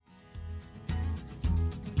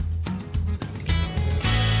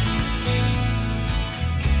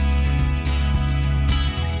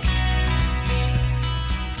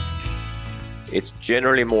it's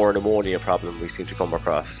generally more an ammonia problem we seem to come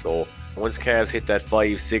across. So once calves hit that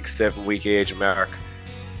 5, 6, 7 week age mark,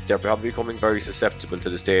 they're probably becoming very susceptible to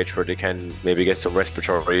the stage where they can maybe get some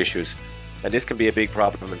respiratory issues. And this can be a big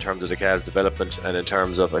problem in terms of the calves' development and in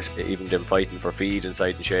terms of even them fighting for feed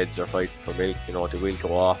inside the sheds or fighting for milk. They will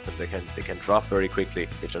go off and they can drop very quickly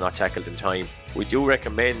if they're not tackled in time. We do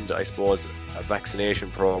recommend, I suppose, a vaccination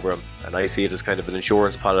program, and I see it as kind of an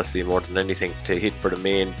insurance policy more than anything to hit for the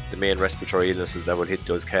main respiratory illnesses that will hit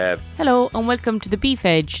those calves. Hello and welcome to the Beef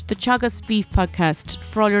Edge, the Teagasc Beef podcast,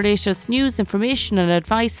 for all your latest news, information and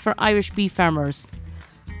advice for Irish beef farmers.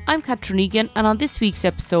 I'm Catherine Egan, and on this week's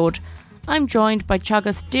episode I'm joined by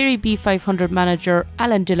Teagasc DairyBeef 500 manager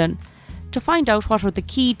Alan Dillon to find out what were the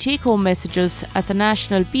key take-home messages at the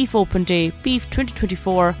National Beef Open Day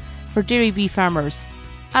BEEF2024 for dairy beef farmers.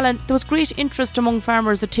 Alan, there was great interest among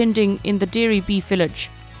farmers attending in the Dairy Beef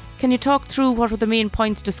Village. Can you talk through what were the main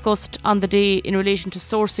points discussed on the day in relation to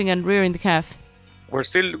sourcing and rearing the calf? We're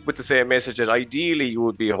still with the same message that ideally you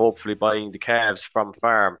would be hopefully buying the calves from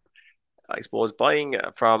farm. I suppose buying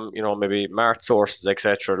from, maybe mart sources,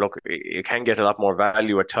 etc. Look, you can get a lot more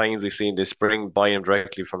value at times. We've seen this spring buying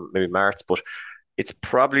directly from maybe marts, but it's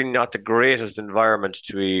probably not the greatest environment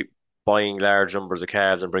to be buying large numbers of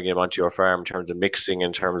calves and bringing them onto your farm in terms of mixing,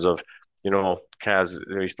 in terms of, calves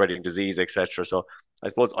spreading disease, etc. So I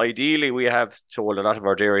suppose ideally we have told a lot of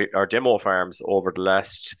our demo farms over the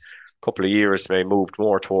last couple of years to maybe moved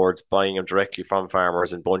more towards buying them directly from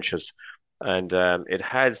farmers in bunches. And it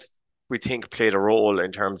has, we think, played a role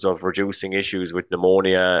in terms of reducing issues with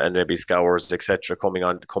pneumonia and maybe scours, etc., coming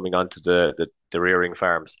onto the rearing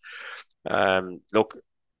farms. Look,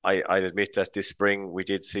 I'll admit that this spring we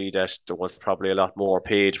did see that there was probably a lot more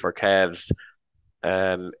paid for calves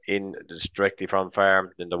directly from farm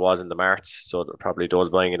than there was in the marts. So probably those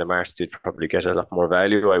buying in the marts did probably get a lot more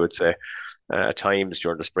value, I would say, at times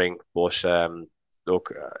during the spring. But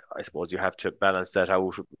look, I suppose you have to balance that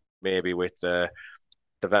out maybe with the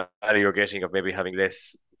value you're getting of maybe having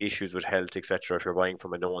less issues with health, etc. if you're buying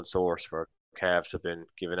from a known source where calves have been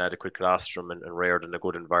given adequate colostrum and reared in a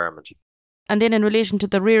good environment. And then in relation to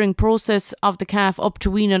the rearing process of the calf up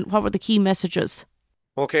to weaning, what were the key messages?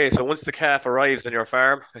 Okay, so once the calf arrives on your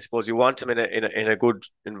farm, I suppose you want them in a good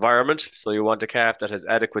environment. So you want a calf that has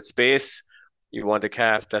adequate space. You want a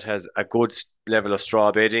calf that has a good level of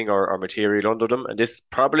straw bedding or material under them. And this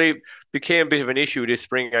probably became a bit of an issue this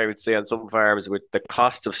spring, I would say, on some farms with the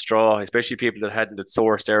cost of straw, especially people that hadn't it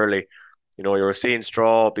sourced early. You were seeing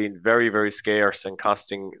straw being very, very scarce and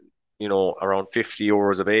costing, around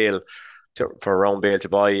 €50 a bale for a round bale to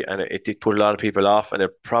buy. And it did put a lot of people off, and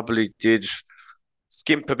it probably did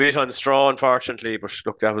skimp a bit on straw, unfortunately. But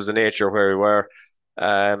look, that was the nature of where we were.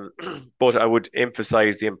 But I would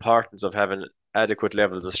emphasize the importance of having adequate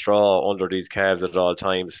levels of straw under these calves at all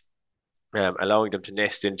times, allowing them to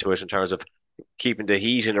nest into it in terms of keeping the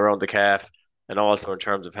heat in around the calf, and also in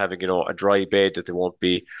terms of having a dry bed that they won't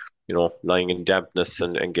be lying in dampness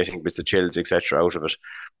and getting bits of chills, etc. out of it.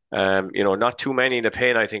 Not too many in a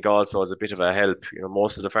pen, I think, also is a bit of a help.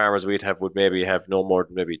 Most of the farmers we'd have would maybe have no more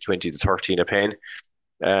than maybe 20 to 30 in a pen.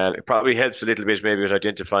 It probably helps a little bit maybe with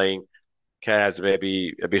identifying calves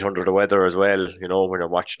maybe a bit under the weather as well, when you're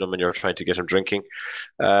watching them and you're trying to get them drinking.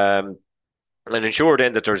 And ensure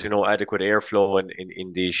then that there's, adequate airflow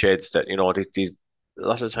in these sheds, that, these a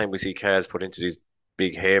lot of the time we see calves put into these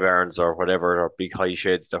big hay barns or whatever, or big high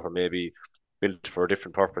sheds that were maybe built for a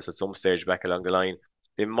different purpose at some stage back along the line.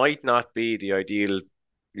 They might not be the ideal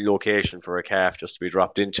location for a calf just to be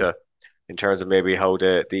dropped into, in terms of maybe how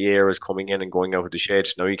the air is coming in and going out of the shed.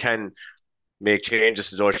 Now, you can make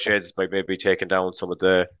changes to those sheds by maybe taking down some of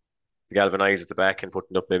the galvanized at the back and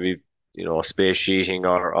putting up maybe, space sheeting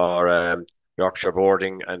or Yorkshire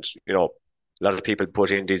boarding. And, a lot of people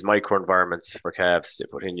put in these micro environments for calves. They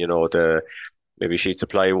put in, the maybe sheets of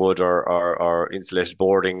plywood or insulated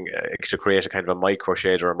boarding to create a kind of a micro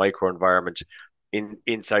shed or a micro environment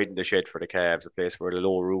inside in the shed for the calves, a place where a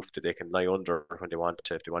low roof that they can lie under when they want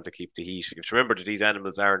to, if they want to keep the heat. You have to remember that these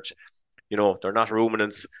animals aren't, they're not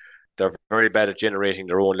ruminants. They're very bad at generating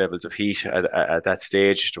their own levels of heat at that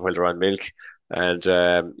stage while they're on milk. And,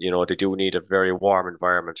 they do need a very warm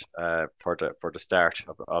environment for the start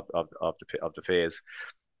of the phase.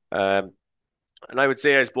 And I would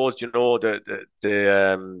say, I suppose,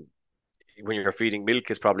 the when you're feeding milk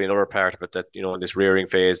is probably another part of it, that, in this rearing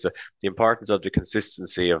phase, the importance of the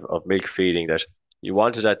consistency of milk feeding, that you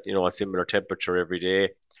want it at, a similar temperature every day.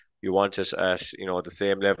 You want it at, the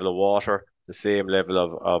same level of water, the same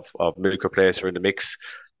level of milk replacer in the mix.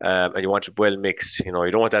 And you want it well mixed. You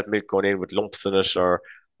don't want that milk going in with lumps in it or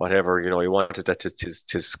whatever. You want it that it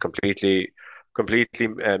is completely completely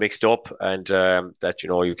mixed up, and that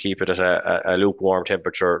you keep it at a lukewarm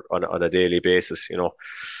temperature on a daily basis.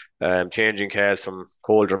 Changing calves from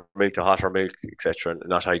colder milk to hotter milk, etc.,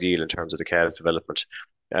 not ideal in terms of the calves' development.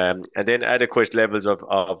 And then adequate levels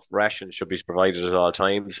of ration should be provided at all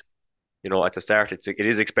times. At the start, it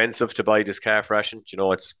is expensive to buy this calf ration.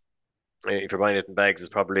 It's if you're buying it in bags, it's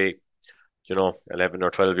probably 11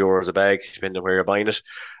 or 12 euros a bag, depending on where you're buying it.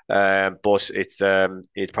 But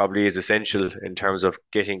it probably is essential in terms of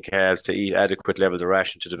getting calves to eat adequate levels of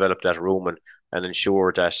ration to develop that rumen and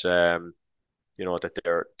ensure that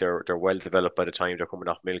that they're well developed by the time they're coming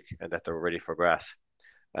off milk and that they're ready for grass.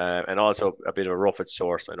 And also a bit of a roughage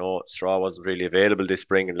source. I know straw wasn't really available this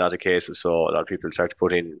spring in a lot of cases, so a lot of people start to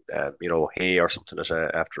put in, hay or something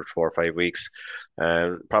after 4 or 5 weeks.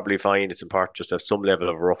 Probably find it's important just to have some level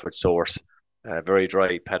of roughage source. Very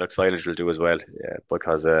dry paddock silage will do as well,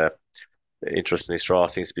 because interestingly, straw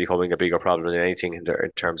seems to be becoming a bigger problem than anything in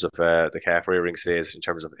terms of the calf rearing phase, in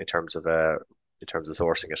terms of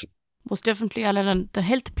sourcing it. Most definitely, Alan. And the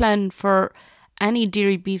health plan for any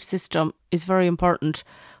dairy beef system is very important.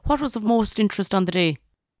 What was of most interest on the day?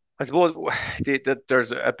 I suppose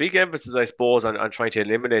there's a big emphasis, I suppose, on trying to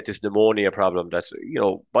eliminate this pneumonia problem that,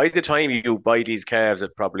 by the time you buy these calves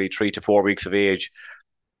at probably 3 to 4 weeks of age,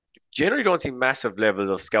 generally don't see massive levels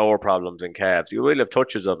of scour problems in calves. You will have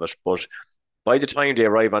touches of it, but by the time they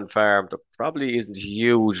arrive on farm, there probably isn't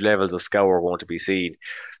huge levels of scour going to be seen.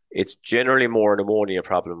 It's generally more pneumonia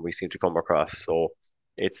problem we seem to come across. So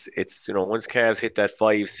it's once calves hit that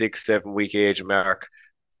 5, 6, 7 week age mark,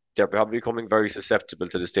 they're probably becoming very susceptible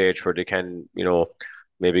to the stage where they can,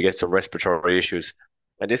 maybe get some respiratory issues.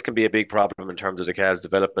 And this can be a big problem in terms of the calves'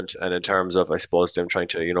 development and in terms of, I suppose, them trying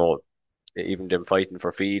to, even them fighting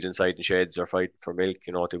for feed inside the sheds or fighting for milk,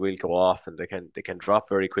 they will go off and they can drop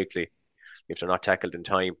very quickly if they're not tackled in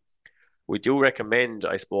time. We do recommend,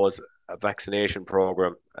 I suppose, a vaccination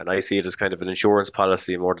program, and I see it as kind of an insurance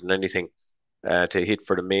policy more than anything, to hit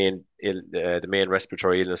for the main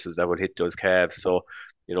respiratory illnesses that will hit those calves. So,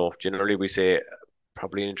 generally we say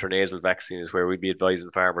probably an intranasal vaccine is where we'd be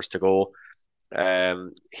advising farmers to go.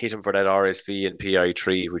 Hit them for that RSV and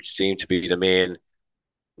PI3, which seem to be the main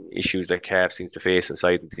issues that calf seems to face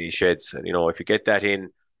inside these sheds. And if you get that in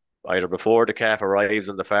either before the calf arrives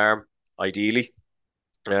on the farm, ideally,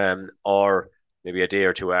 or maybe a day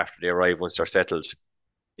or two after they arrive once they're settled,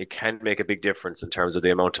 it can make a big difference in terms of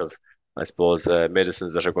the amount of, I suppose,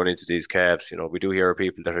 medicines that are going into these calves. We do hear of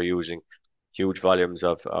people that are using huge volumes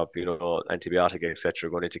of antibiotic, etc.,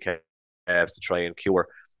 going into calves to try and cure,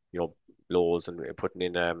 blows, and putting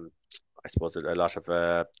in I suppose a lot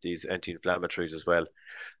of these anti-inflammatories as well.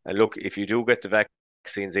 And look, if you do get the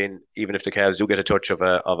vaccines in, even if the calves do get a touch of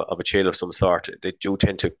a chill of some sort, they do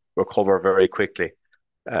tend to recover very quickly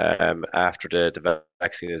after the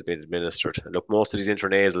vaccine has been administered. And look, most of these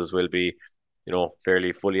intranasals will be,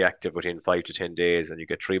 fairly fully active within 5 to 10 days, and you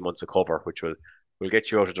get 3 months of cover, which will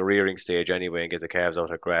get you out of the rearing stage anyway and get the calves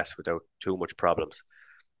out of grass without too much problems.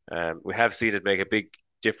 We have seen it make a big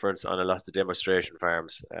difference on a lot of the demonstration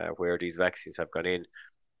farms where these vaccines have gone in.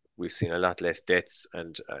 We've seen a lot less deaths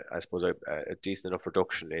and I suppose a decent enough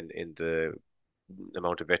reduction in the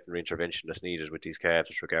amount of veterinary intervention that's needed with these calves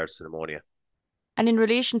with regards to pneumonia. And in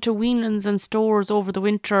relation to weanlings and stores over the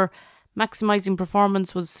winter, maximising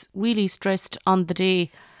performance was really stressed on the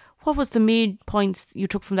day. What was the main points you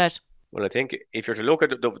took from that? Well, I think if you're to look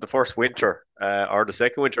at the first winter or the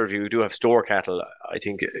second winter, if you do have store cattle, I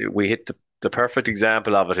think we hit the perfect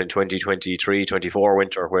example of it in 2023-24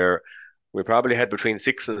 winter, where we probably had between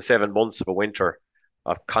 6 and 7 months of a winter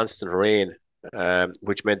of constant rain,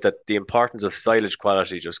 which meant that the importance of silage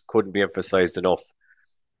quality just couldn't be emphasized enough.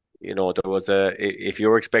 There was if you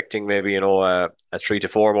were expecting maybe, a 3 to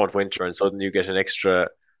 4 month winter and suddenly you get an extra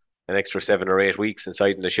 7 or 8 weeks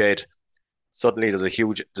inside in the shed, suddenly there's a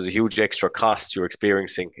huge extra cost you're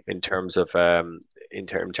experiencing in terms of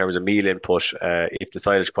meal input if the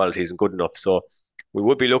silage quality isn't good enough. So we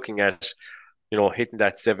would be looking at hitting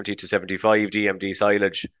that 70 to 75 DMD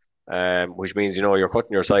silage, which means you're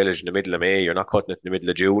cutting your silage in the middle of May, you're not cutting it in the middle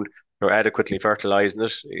of June, you're adequately fertilizing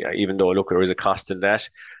it, even though look, there is a cost in that,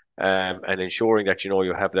 and ensuring that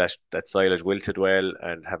you have that silage wilted well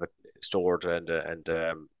and have it stored and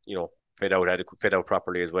fed out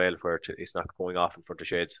properly as well, where it's not going off in front of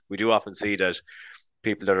sheds. We do often see that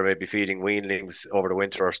people that are maybe feeding weanlings over the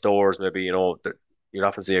winter or stores, maybe you'll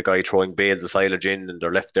often see a guy throwing bales of silage in and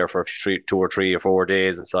they're left there for 2 or 3 or 4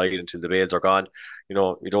 days inside until the bales are gone. You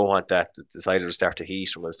don't want that. The silage will start to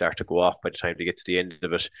heat and will start to go off by the time they get to the end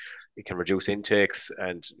of it. It can reduce intakes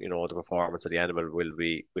and the performance of the animal will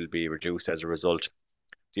be reduced as a result.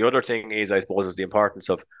 The other thing is, I suppose, is the importance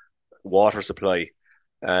of water supply.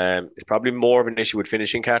 It's probably more of an issue with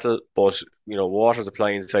finishing cattle, but water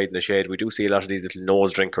supply inside in the shed. We do see a lot of these little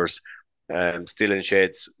nose drinkers, still in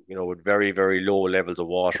sheds, with very, very low levels of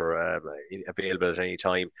water available at any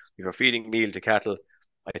time. If you're feeding meal to cattle,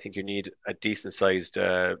 I think you need a decent sized,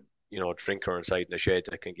 drinker inside in the shed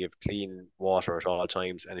that can give clean water at all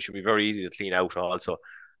times, and it should be very easy to clean out also.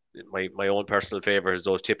 My own personal favourite is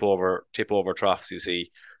those tip over troughs you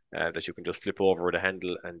see, that you can just flip over with a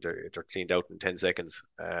handle and they're cleaned out in 10 seconds.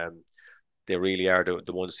 They really are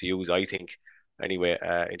the ones to use, I think, anyway,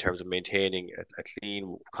 in terms of maintaining a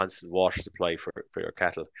clean, constant water supply for your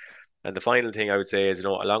cattle. And the final thing I would say is,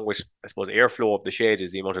 along with, I suppose, airflow of the shed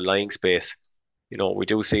is the amount of lying space. We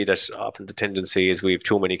do see that often the tendency is we have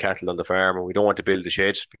too many cattle on the farm and we don't want to build the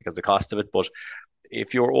shed because of the cost of it. But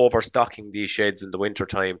if you're overstocking these sheds in the winter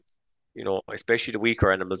time, especially the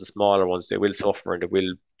weaker animals, the smaller ones, they will suffer and they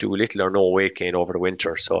will do little or no weight gain over the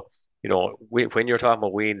winter. So, when you're talking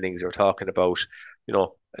about weanlings, you're talking about,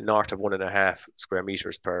 north of 1.5 square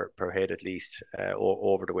meters per head at least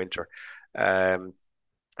over the winter.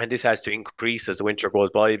 And this has to increase as the winter goes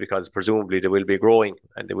by because presumably they will be growing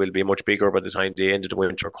and they will be much bigger by the time the end of the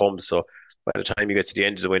winter comes. So by the time you get to the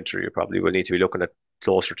end of the winter, you probably will need to be looking at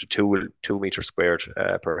closer to 2 meters squared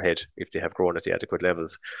per head if they have grown at the adequate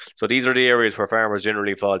levels. So these are the areas where farmers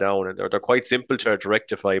generally fall down, and they're quite simple to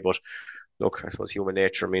rectify, but look, I suppose human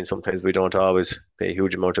nature means sometimes we don't always pay a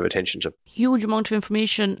huge amount of attention to. Huge amount of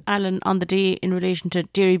information, Alan, on the day in relation to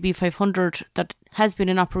Dairy BEEF500 that has been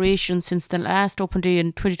in operation since the last open day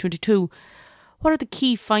in 2022. What are the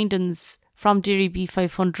key findings from Dairy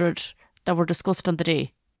BEEF500 that were discussed on the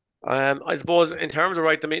day? I suppose in terms of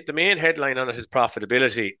the main headline on it is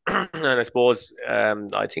profitability, and I suppose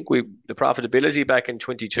I think the profitability back in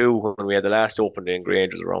 22 when we had the last open day in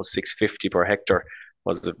Grange was around 650 per hectare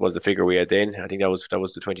was the figure we had then. I think that was the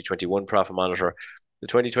 2021 profit monitor. The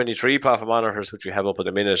 2023 profit monitors, which we have up at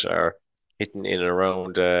the minute, are hitting in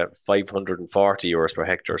around 540 euros per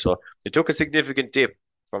hectare. So it took a significant dip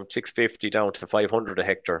from 650 down to 500 a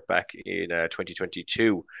hectare back in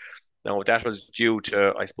 2022. Now, that was due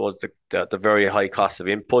to, I suppose, the very high cost of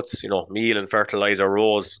inputs. Meal and fertilizer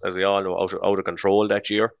rose, as we all know, out of control that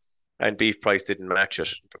year, and beef price didn't match it.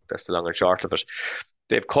 That's the long and short of it.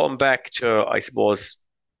 They've come back to, I suppose,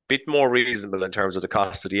 a bit more reasonable in terms of the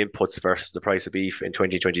cost of the inputs versus the price of beef in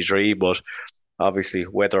 2023. But obviously,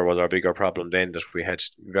 weather was our bigger problem then, that we had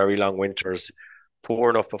very long winters, poor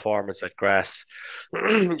enough performance at grass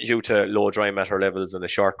due to low dry matter levels and a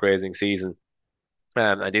short grazing season.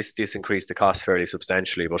 And this increased the cost fairly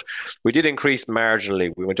substantially, but we did increase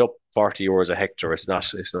marginally. We went up 40 euros a hectare. It's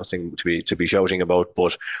nothing to be shouting about,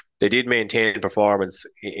 but they did maintain performance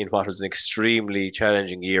in what was an extremely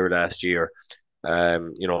challenging year last year.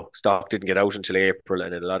 Stock didn't get out until April,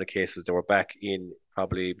 and in a lot of cases they were back in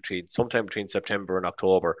probably sometime between September and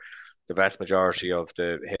October. The vast majority of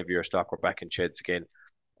the heavier stock were back in sheds again,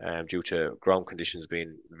 due to ground conditions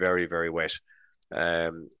being very, very wet.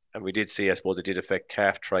 And we did see, I suppose, it did affect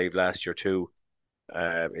calf tribe last year too,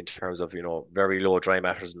 in terms of, very low dry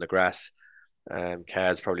matters in the grass.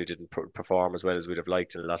 Calves probably didn't perform as well as we'd have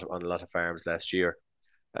liked on a lot of farms last year.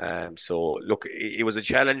 So look, it was a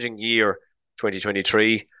challenging year,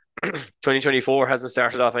 2023. 2024 hasn't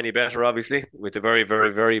started off any better, obviously, with a very,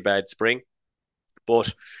 very, very bad spring.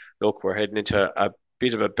 But look, we're heading into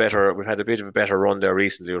we've had a bit of a better run there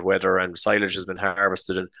recently with weather, and silage has been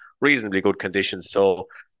harvested in reasonably good conditions. So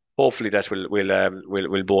hopefully that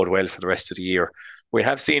will bode well for the rest of the year. We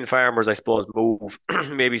have seen farmers, I suppose, move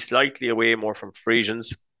maybe slightly away more from Frisian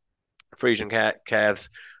calves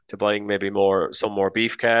to buying maybe some more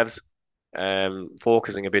beef calves,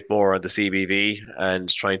 focusing a bit more on the CBV and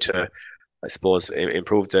trying to, I suppose,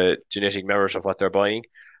 improve the genetic merit of what they're buying.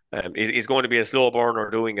 It's going to be a slow burner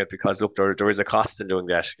doing it because, look, there is a cost in doing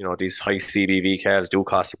that. These high CBV calves do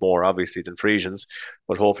cost more, obviously, than Frisians,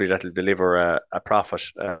 but hopefully that'll deliver a profit,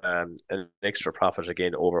 an extra profit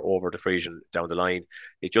again over the Frisian down the line.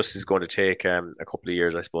 It just is going to take a couple of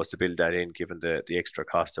years, I suppose, to build that in, given the extra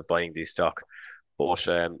cost of buying these stock. But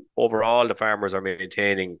overall, the farmers are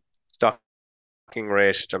maintaining stocking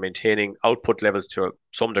rate, they're maintaining output levels to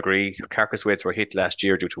some degree. Carcass weights were hit last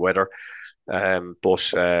year due to weather.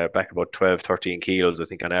 But back about 12, 13 kilos, I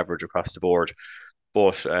think, on average across the board.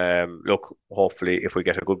 But look, hopefully, if we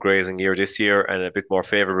get a good grazing year this year and a bit more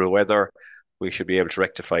favourable weather, we should be able to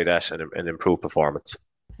rectify that and improve performance.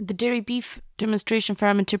 The dairy beef demonstration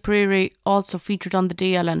farm in Tipperary also featured on the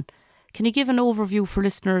day, Alan. Can you give an overview for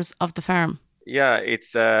listeners of the farm? Yeah,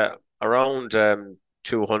 it's around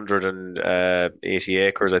 280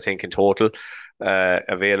 acres, I think, in total,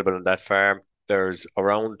 available on that farm. There's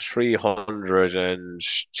around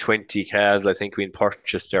 320 calves, I think, being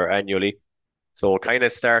purchased there annually. So it kind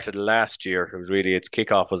of started last year. It was really, its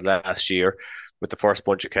kickoff was last year with the first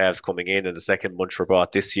bunch of calves coming in, and the second bunch were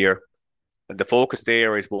bought this year. And the focus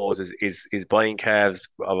there, I suppose, is buying calves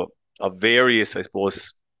of various, I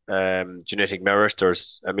suppose, genetic merit.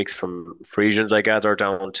 There's a mix from Friesians, I gather,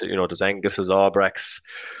 down to, there's Angus's, Aubrachs,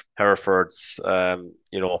 Herefords. There's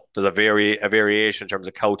a variation in terms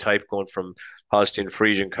of cow type, going from Holstein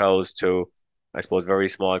Friesian cows to, I suppose, very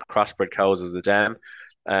small crossbred cows as the dam.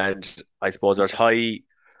 And I suppose there's high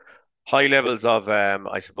levels of,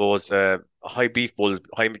 high beef bulls,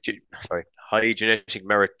 high genetic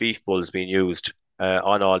merit beef bulls being used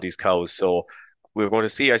on all these cows. So we're going to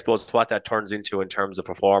see, I suppose, what that turns into in terms of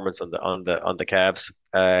performance on the calves,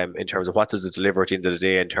 in terms of what does it deliver at the end of the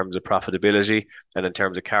day in terms of profitability and in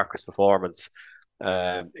terms of carcass performance.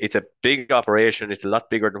 It's a big operation. It's a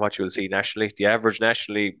lot bigger than what you'll see nationally. The average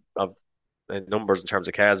nationally of numbers in terms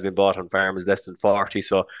of calves being bought on farms is less than 40.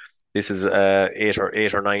 So this is 8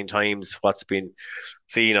 or 9 times what's been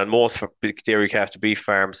seen on most big dairy calf-to-beef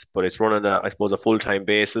farms. But it's running, I suppose, a full-time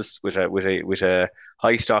basis with a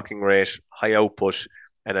high stocking rate, high output,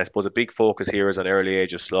 and I suppose a big focus here is on early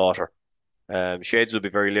age of slaughter. Sheds will be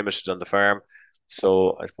very limited on the farm,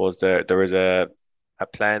 so I suppose there is a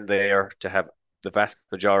plan there to have the vast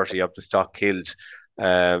majority of the stock killed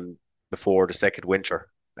before the second winter,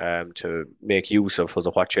 to make use of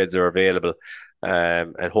what sheds are available,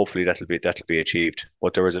 and hopefully that'll be achieved.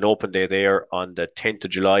 But there is an open day there on the 10th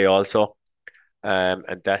of July also, and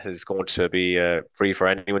that is going to be free for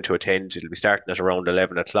anyone to attend. It'll be starting at around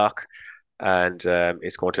 11 o'clock, and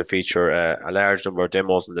it's going to feature a large number of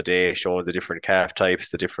demos in the day, showing the different calf types,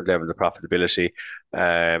 the different levels of profitability,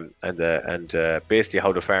 and basically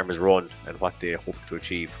how the farm is run and what they hope to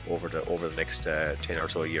achieve over the next 10 or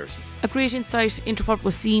so years. A great insight into what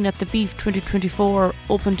was seen at the BEEF 2024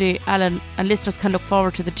 Open Day, Alan, and listeners can look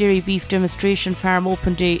forward to the Dairy Beef Demonstration Farm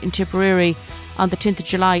Open Day in Tipperary on the 10th of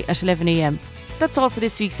July at 11 a.m. That's all for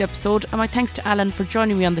this week's episode, and my thanks to Alan for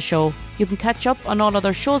joining me on the show. You can catch up on all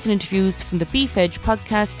other shows and interviews from the Beef Edge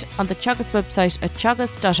podcast on the Teagasc website at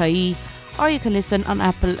teagasc.ie, or you can listen on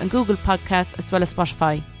Apple and Google Podcasts as well as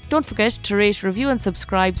Spotify. Don't forget to rate, review and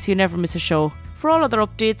subscribe so you never miss a show. For all other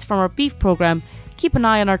updates from our beef programme, keep an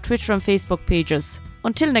eye on our Twitter and Facebook pages.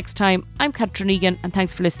 Until next time, I'm Catherine Egan, and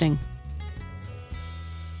thanks for listening.